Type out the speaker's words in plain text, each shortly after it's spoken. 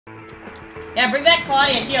Yeah, bring back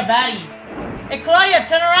Claudia. She a baddie. Hey, Claudia,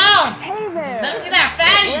 turn around. Hey there. Let me see that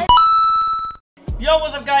fatty. Yo,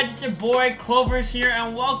 what's up, guys? It's your boy Clover's here,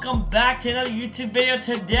 and welcome back to another YouTube video.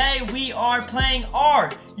 Today, we are playing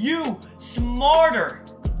Are You Smarter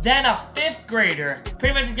Than a 5th Grader?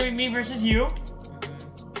 Pretty much it's gonna be me versus you.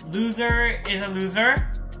 Loser is a loser.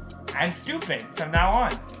 I'm stupid from now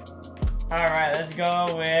on. Alright, let's go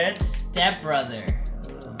with stepbrother.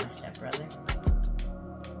 Ooh, my stepbrother.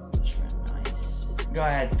 That's real nice. Go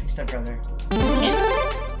ahead, pick stepbrother.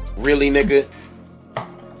 Really, nigga?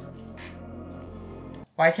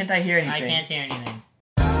 Why can't I hear anything? I can't hear anything.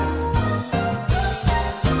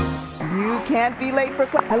 You can't be late for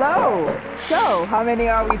class. Hello. So, how many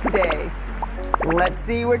are we today? Let's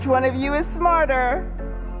see which one of you is smarter.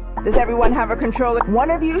 Does everyone have a controller?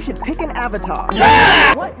 One of you should pick an avatar.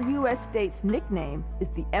 Yeah! What U.S. state's nickname is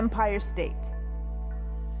the Empire State?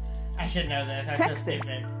 I should know this. I Texas. feel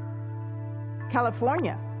stupid.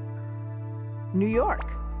 California. New York.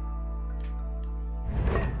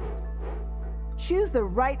 Choose the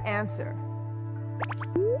right answer.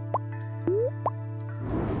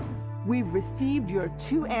 We've received your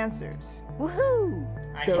 2 answers. Woohoo!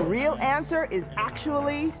 The real answer is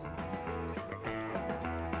actually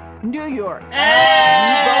New York. You both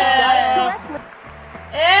got it correctly.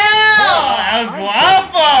 El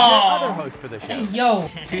Guapo! Other host for the show. Yo.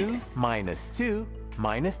 2 minus 2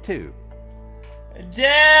 minus 2.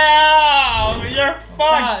 Damn! You're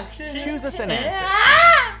fucked! Choose us an answer.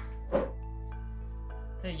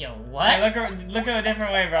 Yo, what? Hey, look a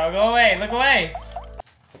different way, bro. Go away. Look away.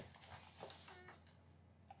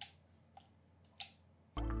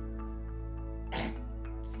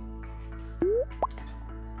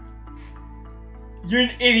 You're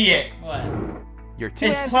an idiot. What? Your 2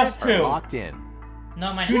 It's answers plus 2. are locked in.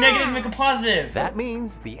 No, my 2 negatives make a positive. That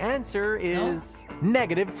means the answer is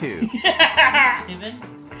 -2. stupid.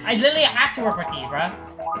 I literally have to work with these, bro.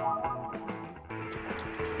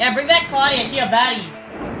 Yeah, bring back Claudia. She a baddie.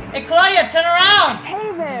 Hey, Claudia, turn around.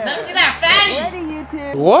 Hey there. Let me see that fatty. Ready, you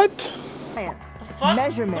two? What? Science. The fuck?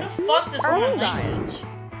 Measurements. What the fuck does foreign Science. language?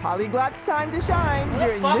 Polyglot's time to shine What the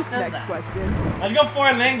during fuck this does next that? question. Let's go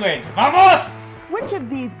foreign language. Vamos! Which of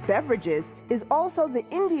these beverages is also the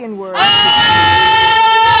Indian word?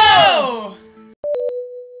 Oh!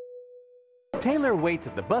 Taylor waits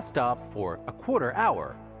at the bus stop for a quarter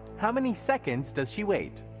hour. How many seconds does she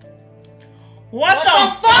wait? What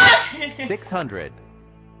the fuck? 600.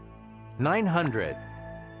 900.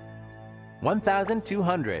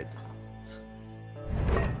 1,200.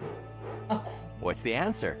 What's the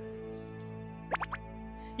answer?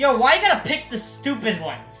 Yo, why you gotta pick the stupid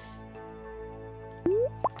ones?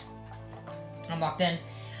 I'm locked in.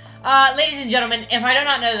 Ladies and gentlemen, if I do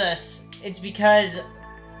not know this, it's because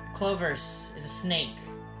Clover's is a snake.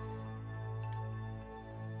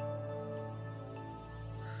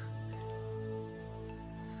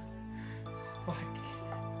 Fuck.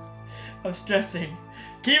 I'm stressing.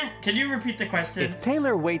 Can you repeat the question? If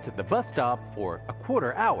Taylor waits at the bus stop for a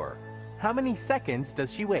quarter hour, how many seconds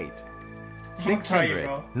does she wait? I'll tell you, 600,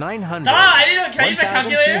 bro. 900. Stop! I didn't know. Can I use my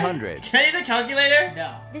calculator? 1,200. Can I use a calculator? No.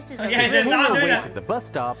 This is Okay, a then If stop Taylor doing waits that. at the bus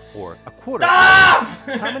stop for a quarter Stop!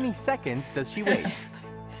 hour, how many seconds does she wait?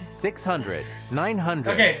 600,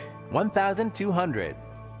 900, Okay. 1,200.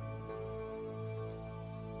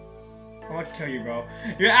 I'm gonna kill you, bro.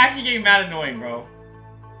 You're actually getting mad annoying, bro.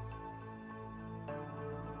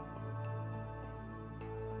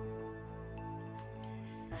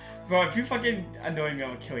 Bro, if you fucking annoy me, I'm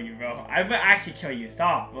gonna kill you, bro. I will actually kill you.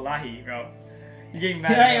 Stop. Wallahi, bro. You're getting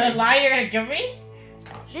mad You're annoying. gonna lie? You're gonna kill me?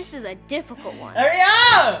 This is a difficult one. Hurry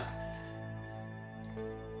up!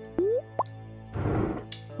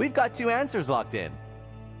 We've got 2 answers locked in.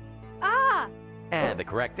 Ah! And the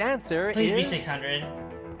correct answer Please is be 600.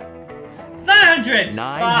 900!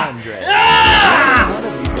 900. Ah! One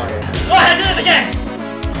of you got it. Go ahead, do this again!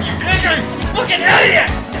 You're a fucking idiot!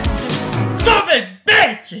 Stupid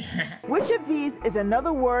bitch! Which of these is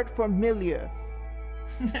another word for milieu?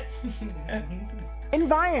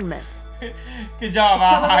 Environment. Good job,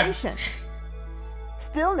 Ahad. Acceleration.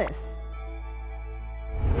 Stillness.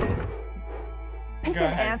 Pick Go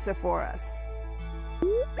an ahead. answer for us.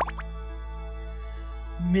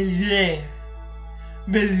 Milieu.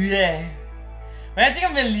 Milieu. When I think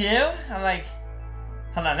of milieu, I'm like...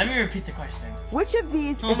 Hold on, let me repeat the question. Which of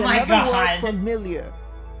these Oh is my another God. word for milieu?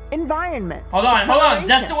 Environment. Hold on. Just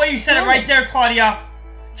the Acceleration. way you said it right there, Claudia.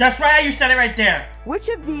 Just right how you said it right there. Which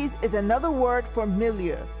of these is another word for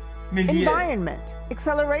milieu? Milieu. Environment.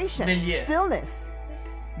 Acceleration. Milieu. Stillness.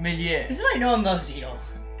 Milieu. This is why no one loves you.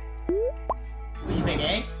 Would you pick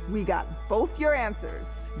A? We got both your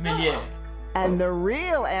answers. Milieu. And the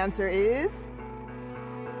real answer is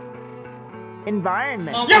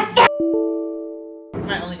environment. It's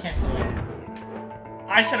my only chance to win.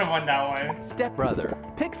 I should have won that one. Stepbrother,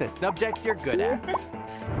 pick the subjects you're good at.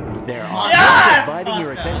 There are Yes! dividing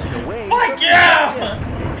your attention away. Fuck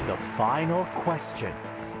yeah! It's the final question.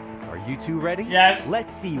 Are you two ready? Yes.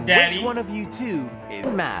 Let's see Daddy. which one of you two is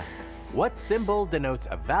math. What symbol denotes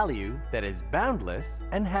a value that is boundless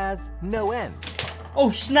and has no end?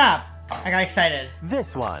 Oh snap! I got excited.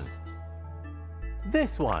 This one.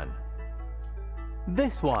 This one.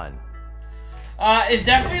 This one. It's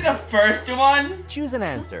definitely the first one. Choose an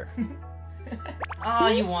answer. Oh,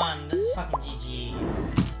 you won. This is fucking GG.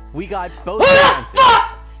 We got both Who the answers.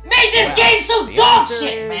 fuck made this Well, game so the dog answer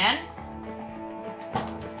shit, is- man?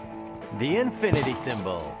 The infinity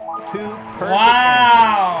symbol. 2 perfect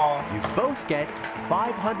Wow. answers. You both get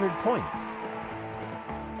 500 points.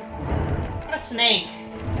 What a snake.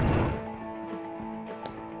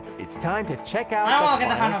 It's time to check out I don't want to the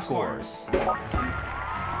get the final final scores. scores.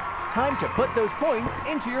 Time to put those points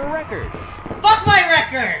into your record. Fuck my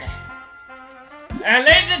record! And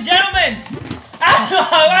ladies and gentlemen,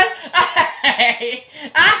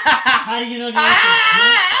 How do you know the record?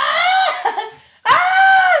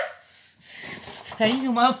 Hey,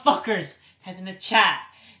 you motherfuckers! Type in the chat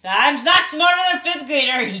that I'm not smarter than a 5th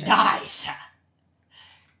grader. He dies.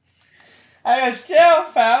 I got chill,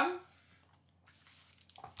 fam.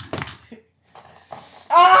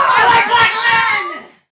 I like